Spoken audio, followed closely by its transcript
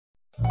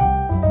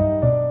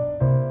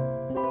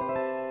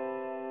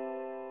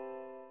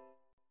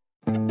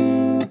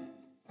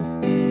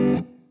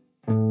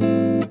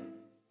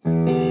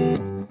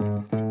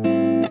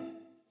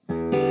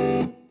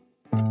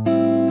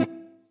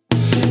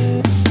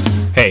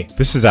Hey,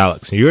 this is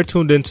Alex, and you're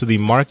tuned into the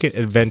Market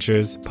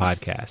Adventures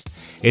podcast.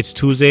 It's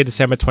Tuesday,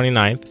 December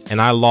 29th, and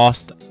I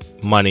lost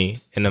money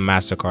in a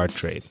MasterCard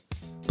trade.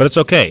 But it's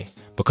okay,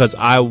 because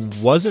I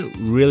wasn't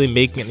really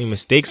making any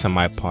mistakes on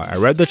my part. I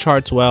read the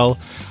charts well,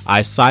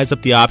 I sized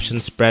up the option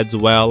spreads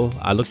well,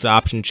 I looked at the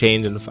option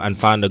change and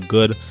found a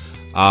good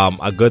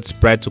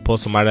spread to pull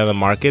some out of the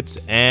markets,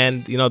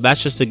 and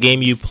that's just a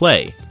game you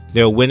play.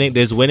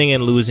 There's winning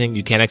and losing.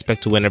 You can't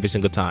expect to win every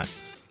single time.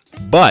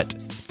 But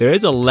there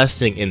is a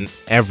lesson in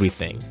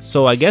everything.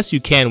 So I guess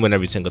you can win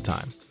every single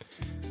time.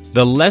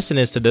 The lesson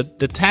is to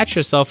detach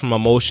yourself from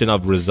emotion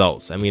of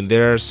results. I mean,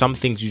 there are some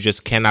things you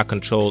just cannot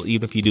control,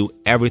 even if you do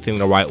everything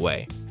the right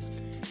way.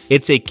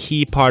 It's a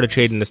key part of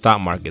trading the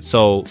stock market.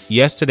 So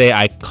yesterday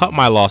I cut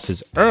my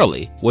losses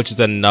early, which is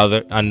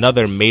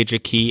another major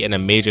key and a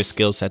major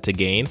skill set to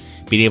gain.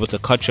 Being able to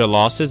cut your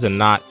losses and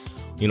not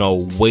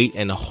wait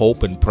and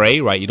hope and pray,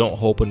 right? You don't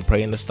hope and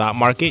pray in the stock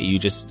market.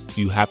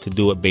 You have to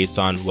do it based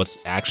on what's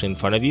actually in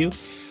front of you.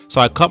 So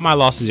I cut my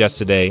losses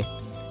yesterday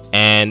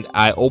and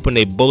I opened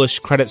a bullish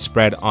credit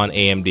spread on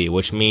AMD,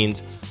 which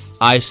means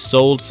I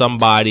sold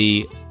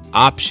somebody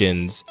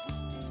options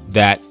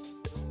that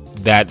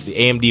the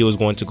AMD was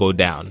going to go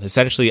down.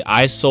 Essentially,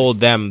 I sold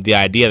them the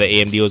idea that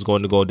AMD was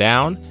going to go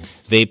down.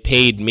 They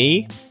paid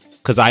me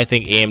because I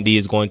think AMD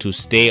is going to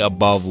stay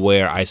above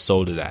where I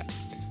sold it at.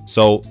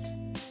 So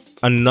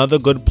another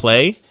good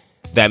play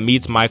that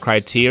meets my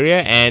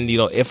criteria, and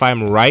if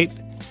I'm right,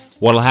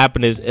 what'll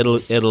happen is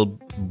it'll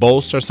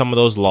bolster some of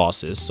those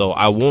losses. So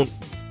I won't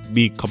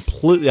be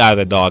completely out of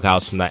the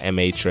doghouse from that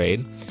MA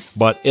trade,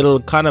 but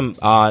it'll kind of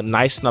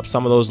nicen up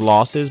some of those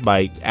losses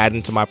by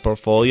adding to my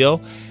portfolio,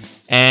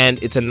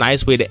 and it's a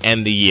nice way to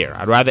end the year.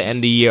 I'd rather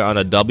end the year on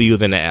a W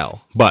than an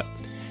L. But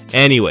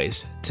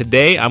anyways,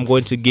 today I'm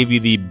going to give you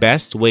the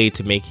best way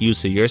to make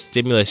use of your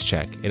stimulus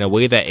check in a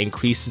way that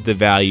increases the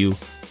value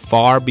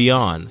far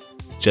beyond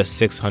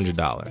just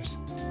 $600.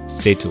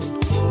 Stay tuned.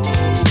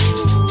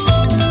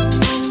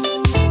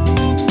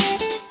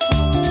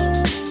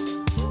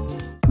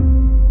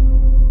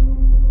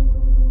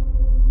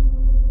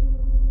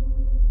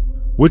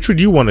 Which would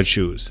you want to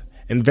choose?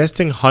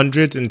 Investing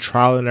hundreds in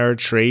trial and error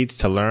trades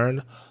to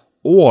learn,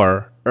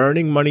 or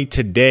earning money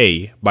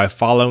today by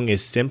following a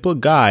simple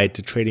guide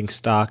to trading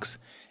stocks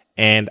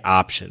and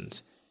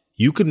options?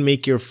 You could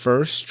make your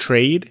first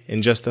trade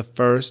in just the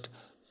first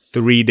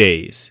 3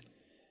 days.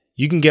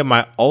 You can get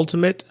my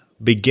ultimate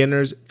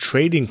beginner's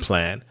trading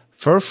plan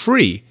for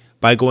free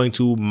by going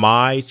to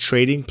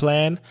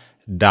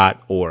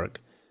mytradingplan.org.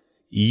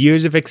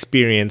 Years of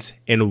experience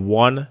in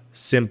one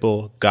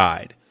simple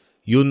guide.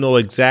 You'll know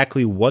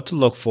exactly what to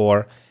look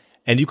for,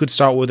 and you could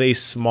start with a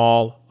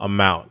small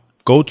amount.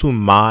 Go to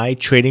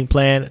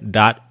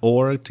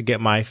mytradingplan.org to get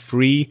my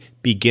free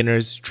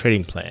beginner's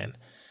trading plan.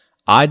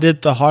 I did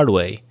it the hard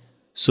way,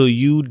 so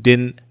you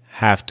didn't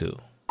have to.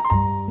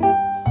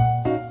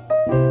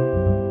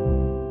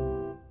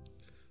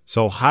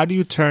 So how do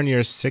you turn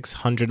your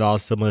 $600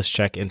 stimulus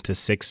check into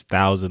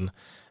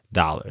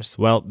 $6,000?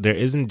 Well, there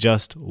isn't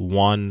just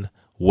one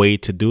way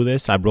to do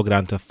this. I broke it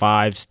down to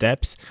 5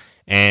 steps,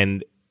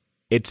 and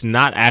it's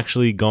not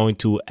actually going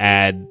to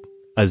add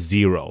a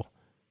zero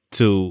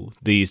to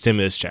the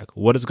stimulus check.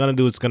 What it's going to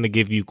do is going to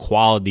give you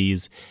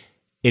qualities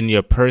in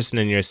your person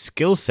and your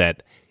skill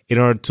set in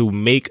order to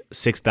make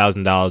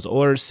 $6,000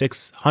 or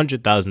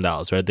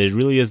 $600,000, right? There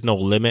really is no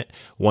limit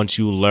once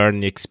you learn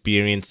and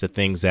experience the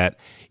things that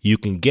you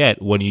can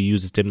get when you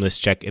use a stimulus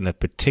check in a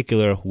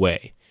particular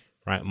way,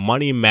 right?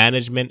 Money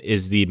management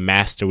is the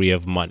mastery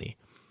of money.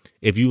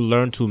 If you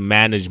learn to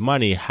manage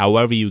money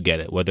however you get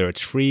it, whether it's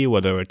free,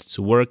 whether it's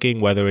working,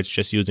 whether it's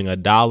just using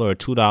 $1 or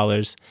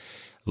 $2,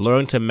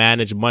 learn to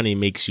manage money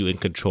makes you in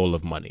control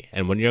of money.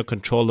 And when you're in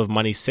control of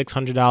money,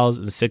 $600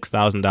 and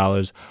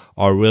 $6,000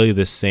 are really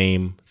the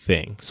same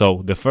thing.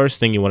 So the first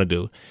thing you want to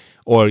do,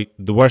 or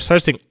the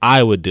first thing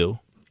I would do,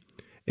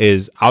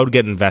 is I would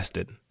get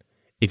invested.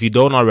 If you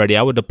don't already,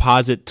 I would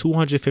deposit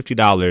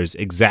 $250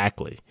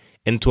 exactly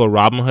into a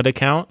Robinhood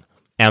account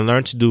and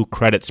learn to do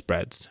credit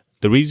spreads.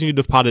 The reason you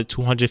deposit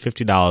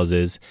 $250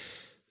 is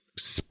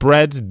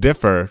spreads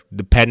differ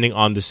depending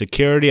on the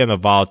security and the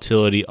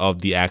volatility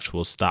of the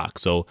actual stock.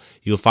 So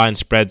you'll find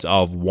spreads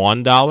of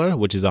 $1,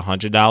 which is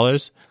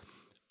 $100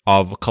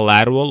 of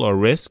collateral or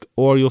risk,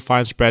 or you'll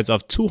find spreads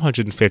of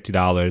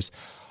 $250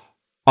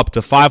 up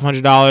to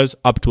 $500,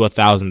 up to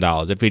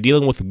 $1,000. If you're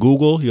dealing with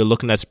Google, you're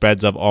looking at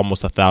spreads of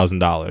almost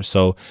 $1,000.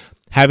 So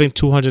having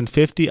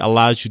 250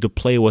 allows you to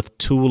play with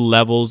 2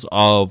 levels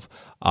of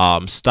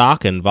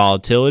stock and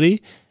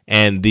volatility.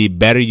 And the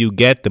better you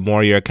get, the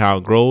more your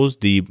account grows,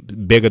 the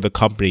bigger the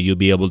company you'll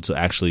be able to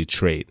actually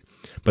trade.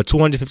 But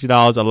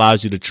 $250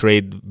 allows you to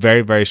trade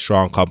very, very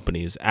strong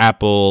companies.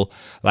 Apple,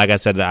 like I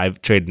said,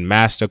 I've traded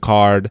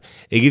MasterCard.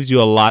 It gives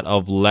you a lot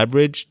of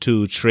leverage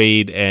to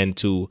trade and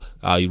to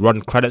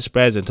run credit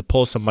spreads and to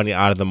pull some money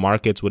out of the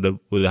markets with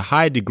a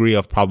high degree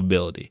of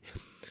probability.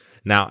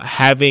 Now,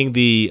 having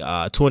the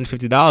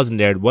 $250 in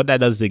there, what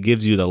that does is it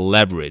gives you the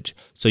leverage.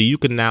 So you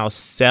can now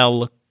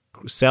sell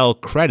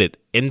credit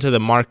into the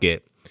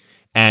market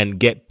and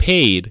get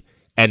paid,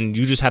 and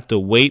you just have to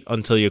wait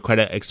until your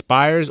credit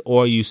expires,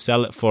 or you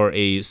sell it for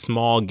a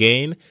small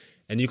gain,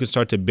 and you can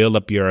start to build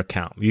up your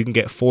account. You can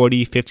get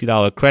 $40,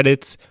 $50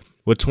 credits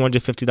with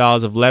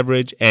 $250 of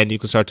leverage, and you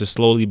can start to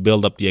slowly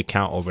build up the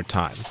account over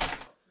time.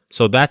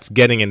 So that's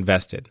getting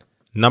invested.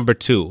 Number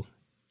 2,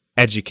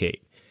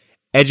 educate.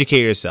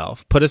 Educate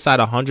yourself. Put aside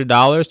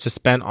 $100 to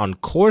spend on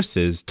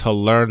courses to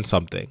learn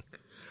something.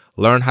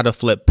 Learn how to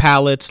flip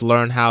pallets,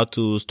 learn how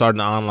to start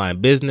an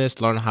online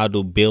business, learn how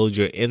to build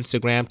your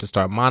Instagram to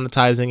start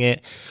monetizing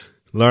it,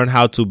 learn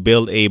how to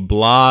build a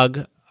blog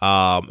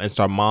and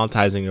start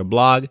monetizing your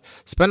blog.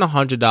 Spend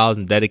 $100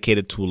 and dedicate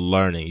it to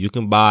learning. You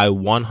can buy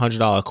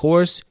 $100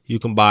 course. You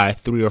can buy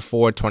 3 or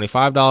 4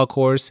 $25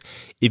 course.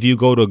 If you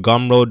go to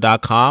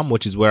gumroad.com,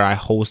 which is where I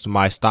host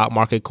my stock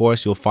market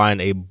course, you'll find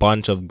a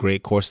bunch of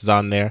great courses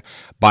on there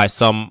by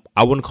some,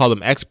 I wouldn't call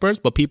them experts,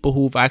 but people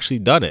who've actually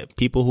done it.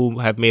 People who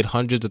have made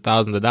hundreds of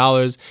thousands of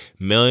dollars,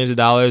 millions of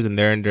dollars, and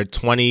they're in their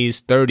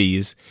 20s,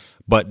 30s,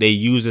 but they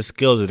use the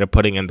skills that they're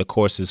putting in the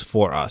courses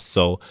for us.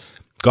 So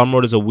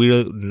Gumroad is a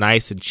really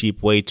nice and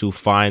cheap way to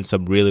find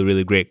some really,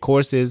 really great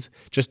courses.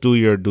 Just do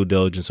your due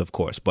diligence, of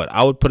course. But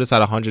I would put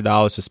aside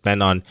 $100 to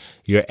spend on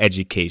your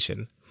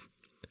education.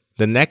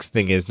 The next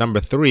thing is, number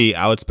 3,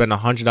 I would spend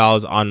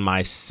 $100 on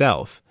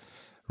myself,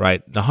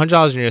 right? The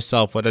 $100 on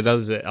yourself, what it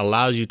does is it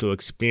allows you to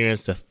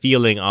experience the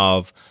feeling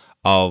of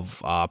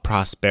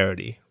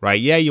prosperity, right?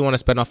 Yeah, you want to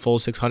spend a full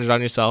 $600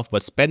 on yourself,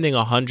 but spending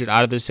 $100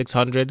 out of the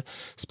 $600,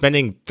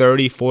 spending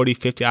 $30, $40,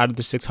 $50 out of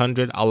the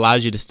 $600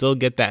 allows you to still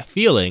get that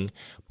feeling,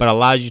 but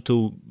allows you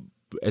to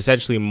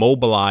essentially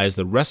mobilize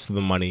the rest of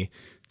the money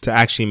to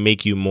actually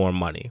make you more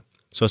money.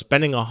 So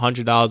spending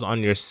 $100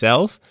 on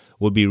yourself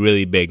would be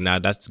really big. Now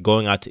that's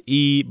going out to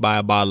eat, buy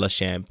a bottle of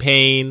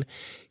champagne,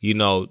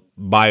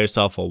 buy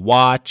yourself a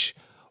watch,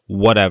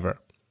 whatever.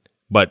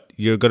 But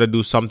you're going to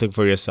do something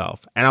for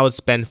yourself. And I would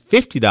spend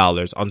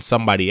 $50 on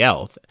somebody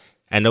else.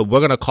 And we're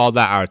going to call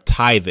that our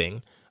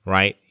tithing,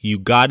 right? You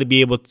got to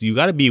be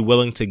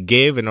willing to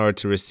give in order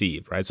to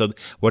receive, right? So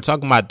we're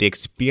talking about the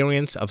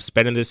experience of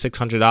spending this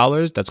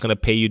 $600 that's going to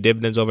pay you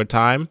dividends over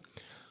time.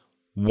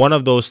 One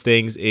of those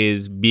things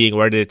is being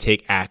ready to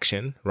take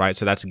action, right?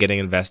 So that's getting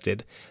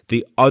invested.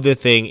 The other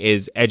thing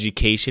is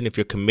education, if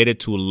you're committed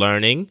to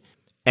learning.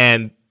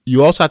 And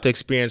you also have to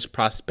experience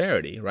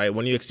prosperity, right?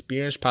 When you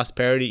experience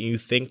prosperity and you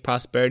think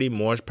prosperity,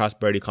 more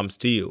prosperity comes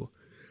to you.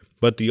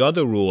 But the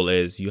other rule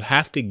is you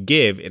have to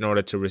give in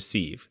order to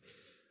receive,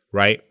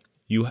 right?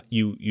 You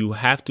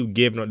have to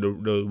give.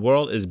 The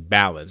world is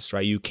balanced,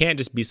 right? You can't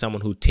just be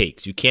someone who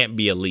takes. You can't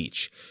be a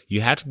leech.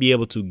 You have to be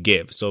able to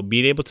give. So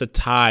being able to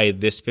tithe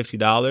this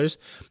 $50.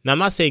 Now I'm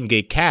not saying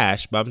get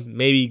cash, but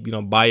maybe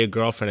buy your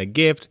girlfriend a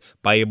gift,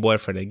 buy your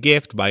boyfriend a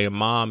gift, buy your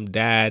mom,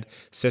 dad,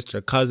 sister,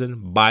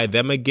 cousin, buy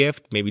them a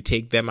gift. Maybe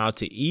take them out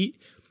to eat.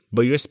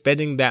 But you're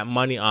spending that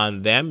money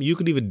on them. You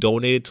could even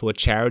donate it to a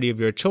charity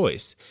of your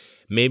choice.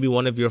 Maybe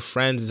one of your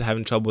friends is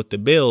having trouble with their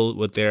bills,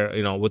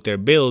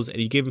 and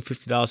you give them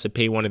 $50 to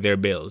pay one of their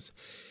bills.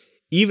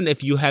 Even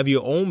if you have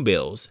your own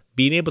bills,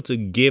 being able to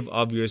give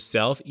of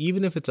yourself,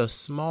 even if it's a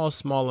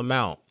small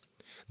amount,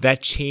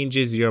 that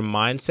changes your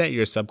mindset,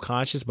 your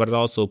subconscious, but it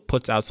also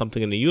puts out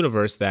something in the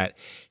universe that,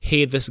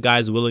 hey, this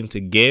guy's willing to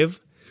give,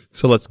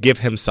 so let's give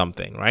him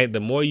something, right? The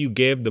more you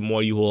give, the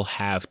more you will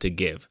have to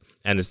give.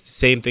 And the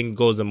same thing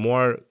goes,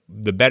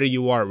 the better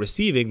you are at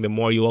receiving, the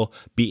more you will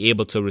be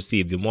able to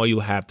receive, the more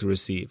you have to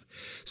receive.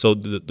 So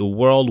the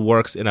world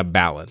works in a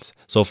balance.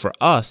 So for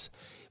us,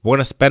 we're going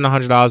to spend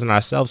 $100 on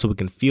ourselves so we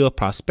can feel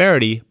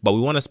prosperity, but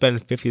we want to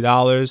spend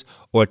 $50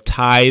 or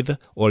tithe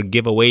or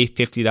give away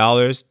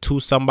 $50 to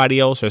somebody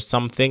else or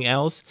something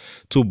else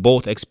to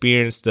both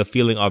experience the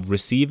feeling of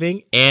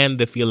receiving and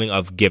the feeling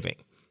of giving,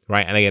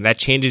 right? And again, that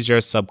changes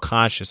your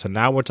subconscious. So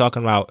now we're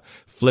talking about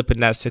flipping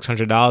that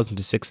 $600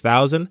 into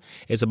 $6,000.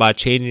 It's about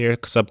changing your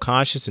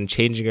subconscious and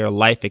changing your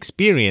life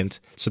experience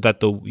so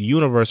that the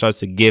universe starts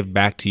to give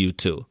back to you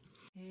too.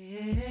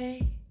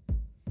 Hey,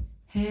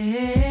 hey,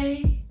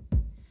 hey,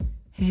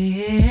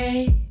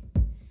 hey,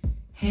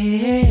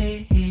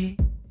 hey,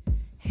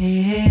 hey,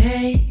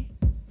 hey,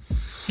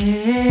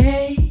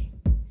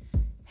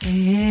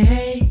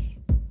 hey,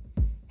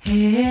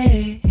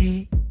 hey,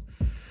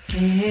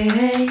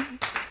 hey.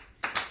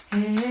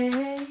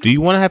 Do you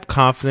want to have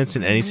confidence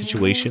in any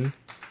situation?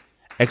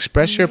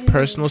 Express your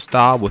personal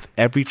style with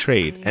every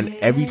trade and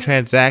every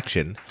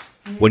transaction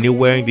when you're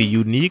wearing the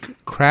unique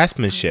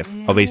craftsmanship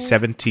of a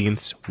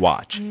 17th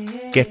watch.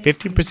 Get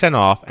 15%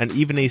 off and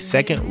even a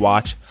second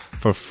watch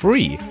for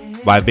free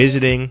by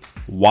visiting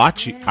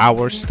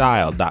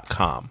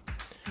watchourstyle.com.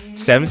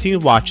 17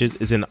 Watches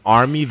is an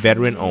Army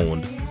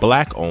veteran-owned,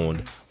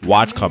 Black-owned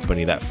watch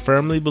company that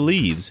firmly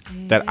believes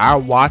that our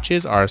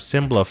watches are a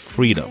symbol of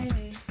freedom.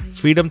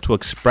 Freedom to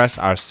express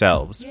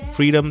ourselves,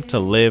 freedom to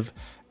live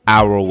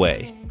our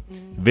way.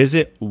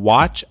 Visit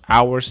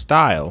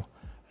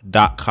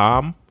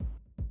watchourstyle.com.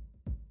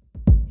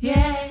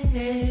 Yeah,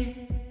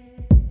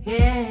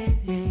 yeah.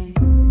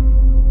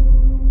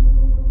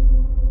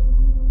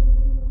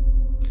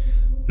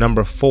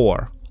 Number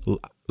 4,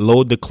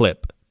 load the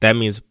clip. That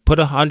means put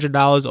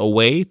 $100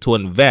 away to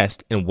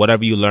invest in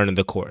whatever you learn in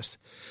the course.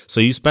 So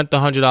you spent the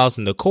 $100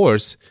 in the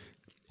course.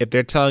 If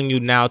they're telling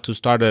you now to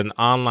start an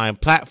online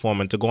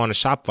platform and to go on a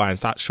Shopify and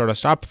start a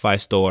Shopify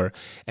store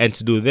and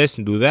to do this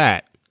and do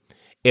that,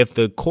 if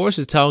the course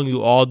is telling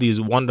you all these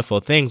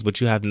wonderful things,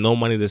 but you have no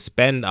money to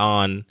spend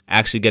on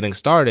actually getting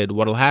started,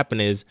 what'll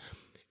happen is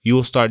you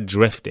will start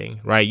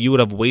drifting, right? You would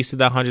have wasted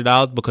that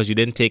 $100 because you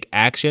didn't take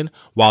action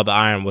while the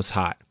iron was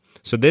hot.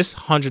 So this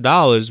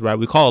 $100, right,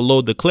 we call it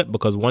load the clip,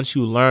 because once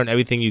you learn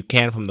everything you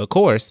can from the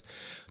course,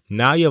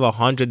 now you have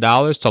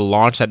 $100 to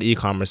launch that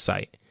e-commerce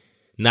site.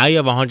 Now you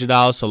have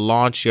 $100 to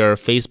launch your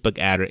Facebook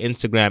ad or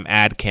Instagram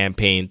ad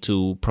campaign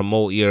to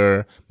promote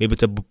your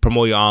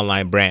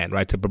online brand,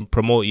 right? To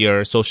promote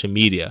your social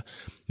media.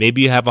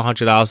 Maybe you have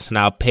 $100 to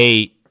now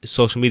pay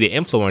social media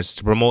influencers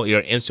to promote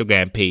your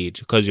Instagram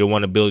page because you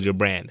want to build your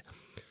brand.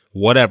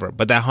 Whatever.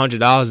 But that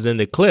 $100 is in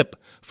the clip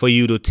for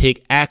you to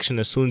take action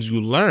as soon as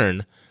you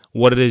learn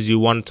what it is you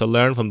want to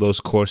learn from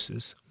those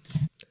courses.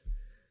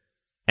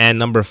 And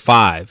number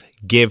 5,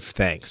 give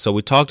thanks. So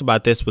we talked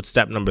about this with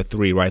step number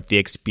 3, right? The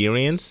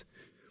experience.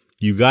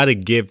 You got to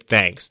give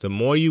thanks. The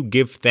more you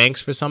give thanks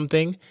for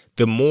something,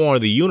 the more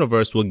the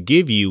universe will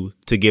give you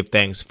to give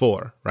thanks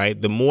for, right?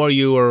 The more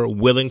you are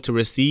willing to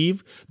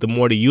receive, the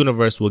more the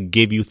universe will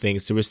give you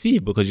things to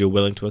receive because you're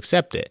willing to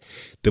accept it.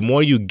 The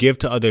more you give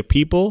to other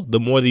people, the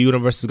more the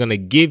universe is going to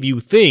give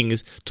you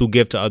things to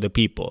give to other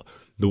people.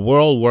 The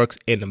world works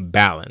in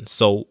balance.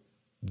 So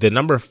the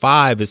number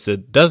 5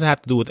 doesn't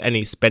have to do with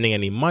spending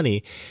any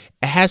money.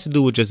 It has to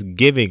do with just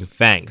giving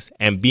thanks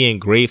and being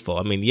grateful.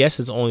 I mean, yes,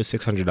 it's only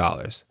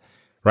 $600,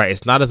 right?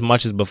 It's not as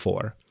much as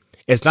before.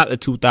 It's not the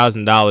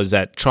 $2,000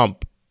 that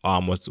Trump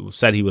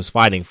said he was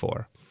fighting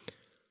for.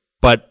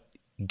 But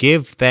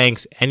give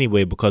thanks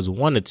anyway, because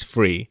 1, it's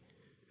free.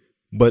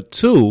 But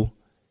 2,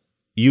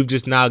 you've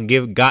just now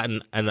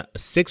gotten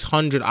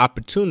 600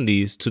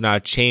 opportunities to now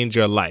change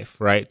your life,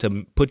 right?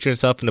 To put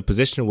yourself in a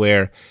position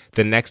where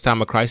the next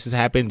time a crisis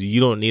happens, you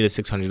don't need a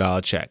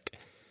 $600 check,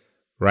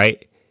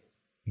 right?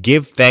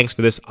 Give thanks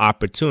for this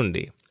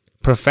opportunity.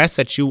 Profess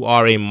that you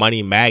are a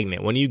money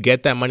magnet. When you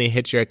get that money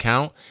hit your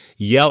account,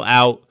 yell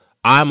out,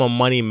 "I'm a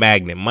money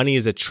magnet. Money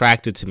is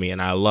attracted to me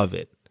and I love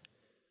it,"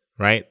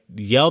 right?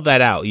 Yell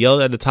that out. Yell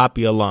at the top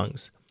of your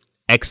lungs.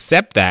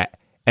 Accept that.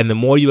 And the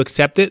more you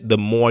accept it, the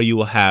more you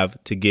will have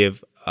to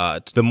give.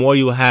 The more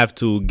you will have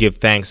to give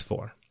thanks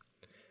for.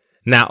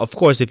 Now, of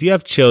course, if you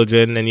have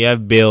children and you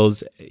have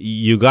bills,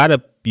 you gotta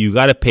take care of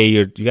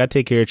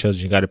your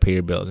children. You gotta pay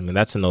your bills. I mean,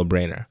 that's a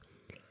no-brainer.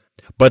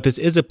 But this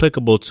is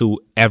applicable to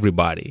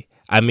everybody.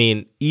 I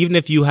mean, even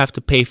if you have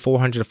to pay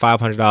 $400 to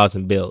 $500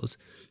 in bills,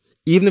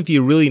 even if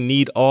you really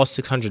need all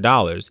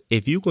 $600,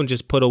 if you can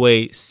just put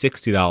away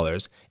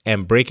 $60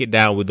 and break it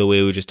down with the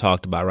way we just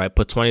talked about, right?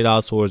 Put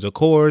 $20 towards a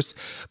course,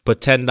 put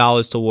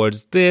 $10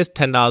 towards this,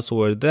 $10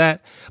 towards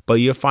that, but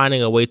you're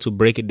finding a way to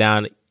break it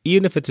down,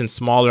 even if it's in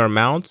smaller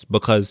amounts,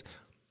 because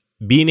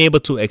being able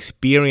to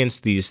experience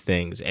these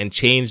things and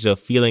change the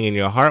feeling in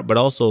your heart, but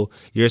also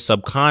your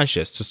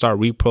subconscious, to start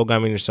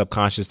reprogramming your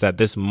subconscious that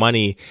this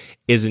money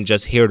isn't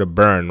just here to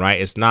burn, right?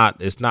 It's not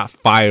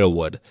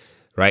firewood.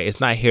 Right? It's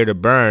not here to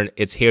burn.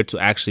 It's here to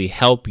actually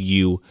help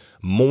you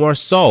more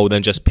so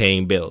than just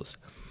paying bills.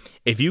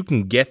 If you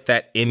can get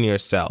that in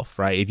yourself,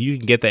 right? If you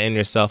can get that in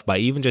yourself by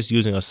even just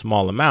using a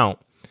small amount,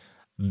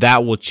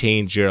 that will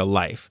change your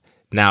life.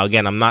 Now,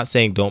 again, I'm not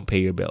saying don't pay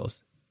your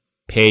bills.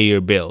 Pay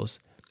your bills.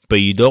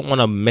 But you don't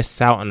want to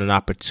miss out on an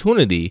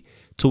opportunity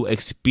to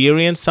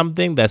experience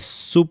something that's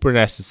super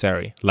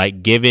necessary,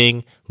 like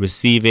giving,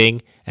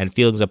 receiving, and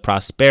feelings of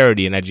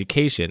prosperity and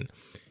education.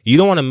 You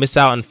don't want to miss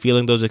out on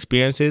feeling those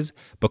experiences,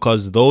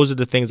 because those are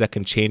the things that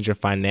can change your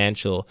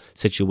financial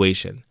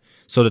situation.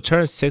 So to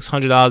turn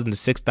 $600 into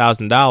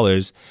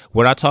 $6,000,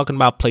 we're not talking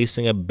about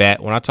placing a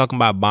bet. We're not talking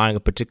about buying a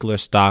particular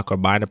stock or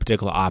buying a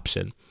particular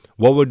option.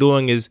 What we're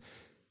doing is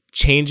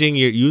using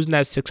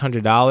that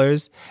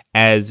 $600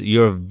 as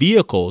your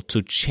vehicle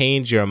to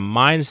change your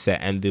mindset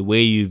and the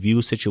way you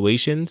view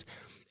situations,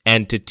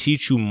 and to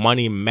teach you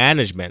money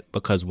management,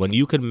 because when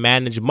you can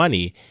manage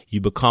money, you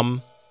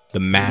become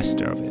the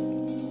master of it.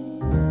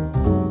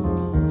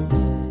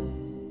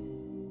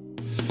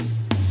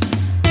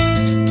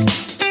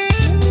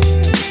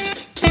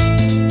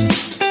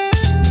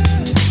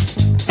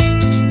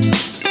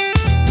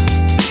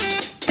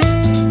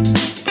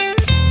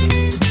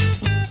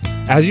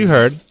 As you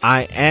heard,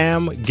 I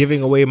am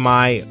giving away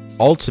my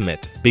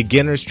ultimate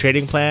beginner's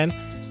trading plan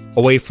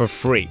away for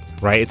free,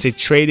 right? It's a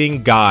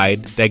trading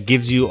guide that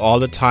gives you all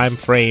the time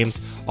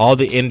frames, all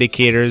the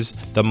indicators,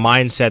 the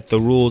mindset, the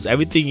rules,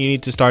 everything you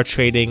need to start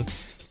trading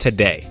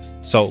today.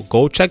 So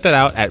go check that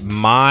out at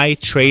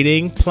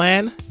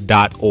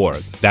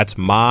mytradingplan.org. That's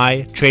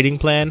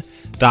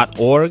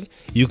mytradingplan.org.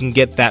 You can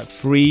get that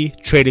free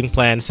trading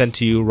plan sent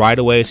to you right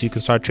away so you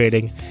can start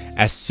trading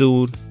as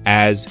soon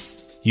as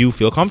you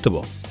feel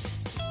comfortable.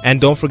 And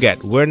don't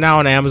forget, we're now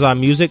on Amazon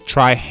Music.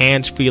 Try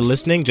hands-free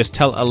listening. Just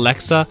tell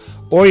Alexa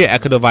or your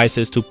Echo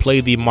devices to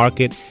play the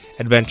Market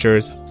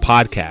Adventures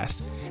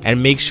podcast.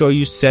 And make sure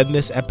you send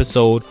this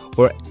episode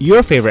or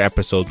your favorite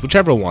episodes,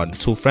 whichever one,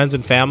 to friends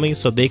and family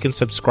so they can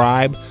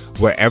subscribe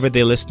wherever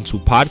they listen to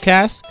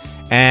podcasts.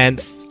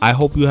 And I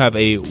hope you have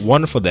a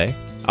wonderful day.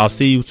 I'll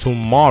see you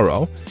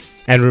tomorrow.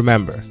 And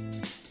remember,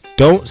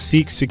 don't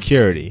seek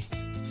security,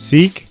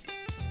 seek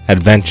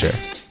adventure.